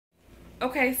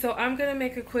Okay, so I'm gonna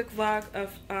make a quick vlog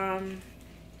of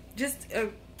just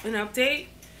an update,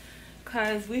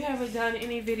 because we haven't done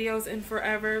any videos in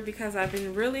forever because I've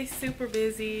been really super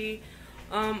busy.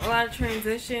 A lot of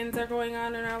transitions are going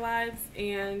on in our lives,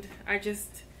 and I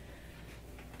just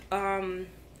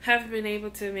haven't been able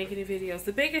to make any videos.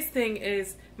 The biggest thing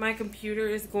is my computer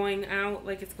is going out,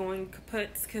 like it's going kaput,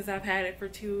 because I've had it for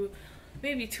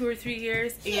maybe 2 or 3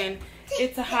 years, and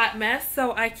it's a hot mess,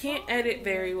 so I can't edit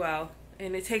very well,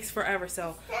 and it takes forever,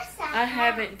 so I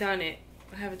haven't done it.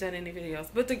 I haven't done any videos,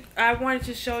 but I wanted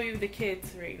to show you the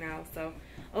kids right now. So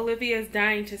Olivia's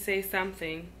dying to say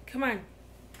something. Come on,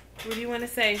 what do you want to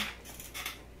say?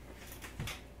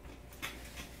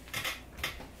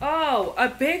 Oh, a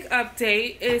big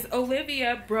update is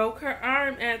Olivia broke her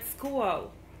arm at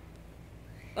school.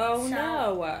 Oh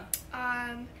no.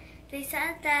 They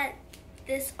said that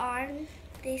this arm,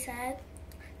 Miss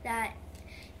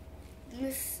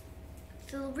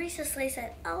Lisa Slay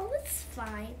said, oh, it's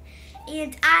fine.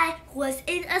 And I was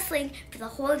in a sling for the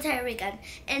whole entire weekend.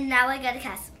 And now I got a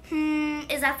cast.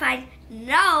 Is that fine?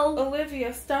 No.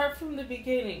 Olivia, start from the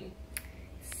beginning.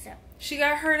 So she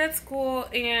got hurt at school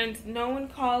and no one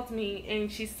called me,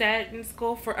 and she sat in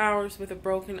school for hours with a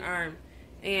broken arm.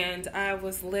 And I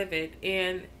was livid.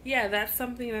 And yeah, that's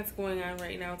something that's going on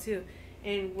right now too.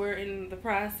 And we're in the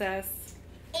process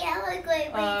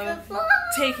of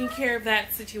taking care of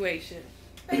that situation.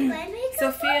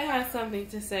 Sophia has something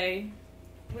to say.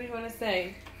 What do you want to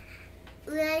say?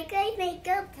 We're going to make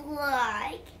a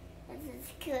vlog. This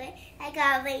is good. I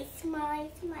got my smart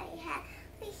hat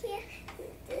right here.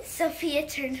 Sophia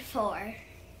turned 4.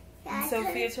 Yeah,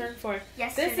 Sophia turned 4.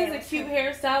 Yesterday this is a cute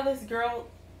hairstyle this girl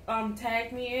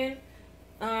tagged me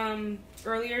in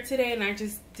earlier today, and I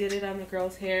just did it on the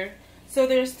girl's hair. So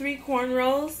there's 3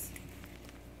 cornrows.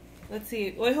 Let's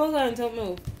see. Wait, hold on. Don't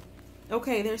move.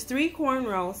 Okay, there's 3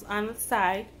 cornrows on the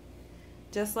side,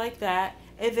 just like that.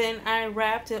 And then I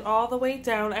wrapped it all the way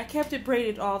down. I kept it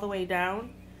braided all the way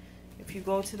down. If you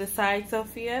go to the side,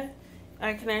 Sophia,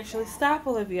 I can actually stop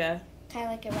Olivia. Kind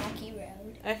of like a rocky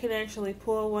road. I can actually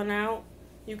pull one out.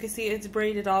 You can see it's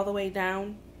braided all the way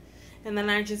down. And then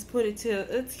I just put it to,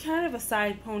 it's kind of a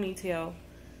side ponytail,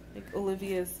 like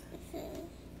Olivia's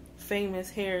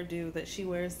famous hairdo that she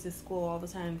wears to school all the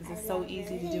time because it's so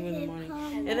easy to do in the morning.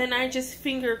 And then I just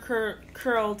finger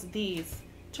curled these.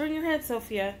 Turn your head,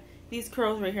 Sophia. These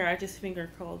curls right here, I just finger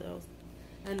curled those.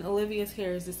 And Olivia's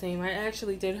hair is the same. I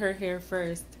actually did her hair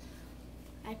first.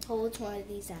 I pulled one of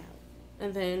these out.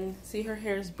 And then, see, her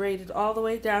hair is braided all the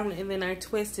way down, and then I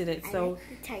twisted it, so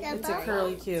it's a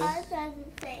curly Q.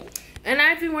 And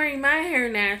I've been wearing my hair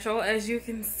natural, as you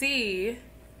can see,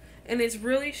 and it's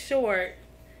really short.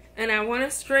 And I want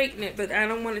to straighten it, but I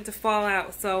don't want it to fall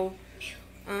out. So,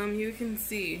 you can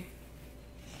see.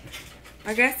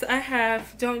 I guess I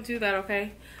have, don't do that,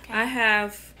 okay? I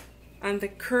have on the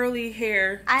curly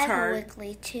hair chart. I have a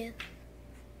wiggly too.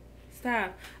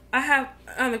 Stop. I have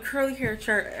on the curly hair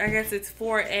chart, I guess it's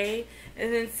 4A.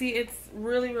 And then see, it's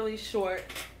really, really short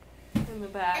in the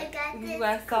back. You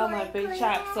guys saw my big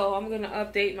chop, so I'm going to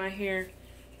update my hair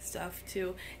stuff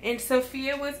too. And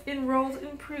Sophia was enrolled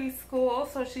in preschool,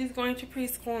 so she's going to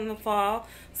preschool in the fall,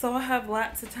 so I have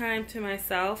lots of time to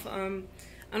myself. I'm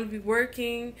gonna be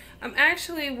working. I'm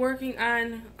actually working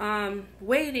on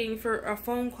waiting for a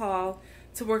phone call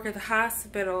to work at the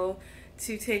hospital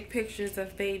to take pictures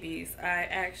of babies. I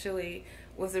actually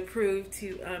was approved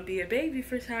to be a baby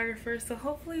photographer, so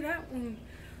hopefully that one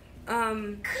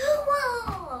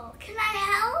cool. Can I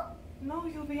help? No,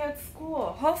 you'll be at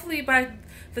school. Hopefully by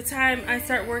the time I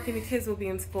start working, the kids will be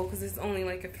in school, because it's only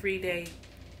like a 3-day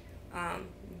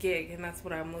gig, and that's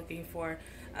what I'm looking for.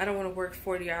 I don't want to work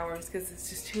 40 hours because it's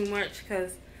just too much,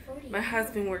 because my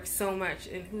husband works so much,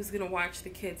 and who's going to watch the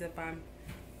kids if I'm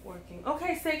working?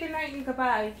 Okay, say goodnight and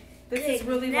goodbye. This is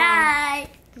really long.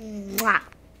 Mwah.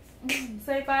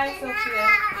 Say bye, Sophia.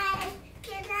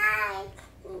 Good night.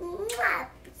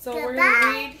 So we're going to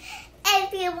read.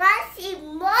 If you want to see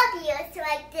more videos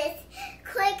like this,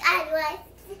 click on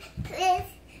this.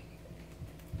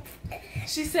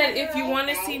 She said if you want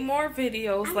to see more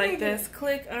videos like this,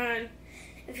 click on.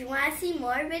 If you want to see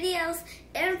more videos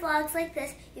and vlogs like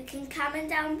this, you can comment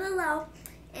down below.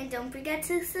 And don't forget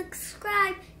to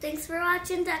subscribe. Thanks for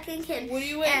watching Duck and Kid.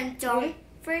 And don't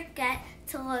forget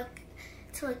to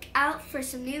look out for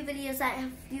some new videos that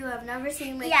you have never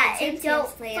seen. Like and don't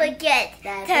forget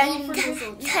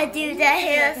to do the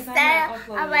hairstyle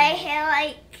of my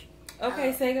hair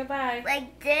Okay, say goodbye.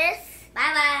 Like this.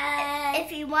 Bye-bye.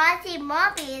 If you want to see more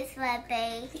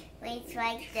videos, It's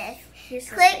like this.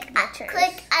 Click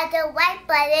on the white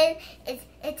button. It's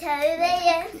a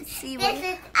video. This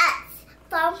is us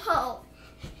from home.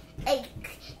 And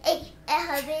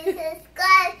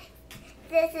subscribe.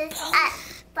 This is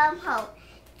us from home.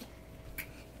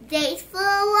 Thanks for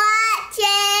watching.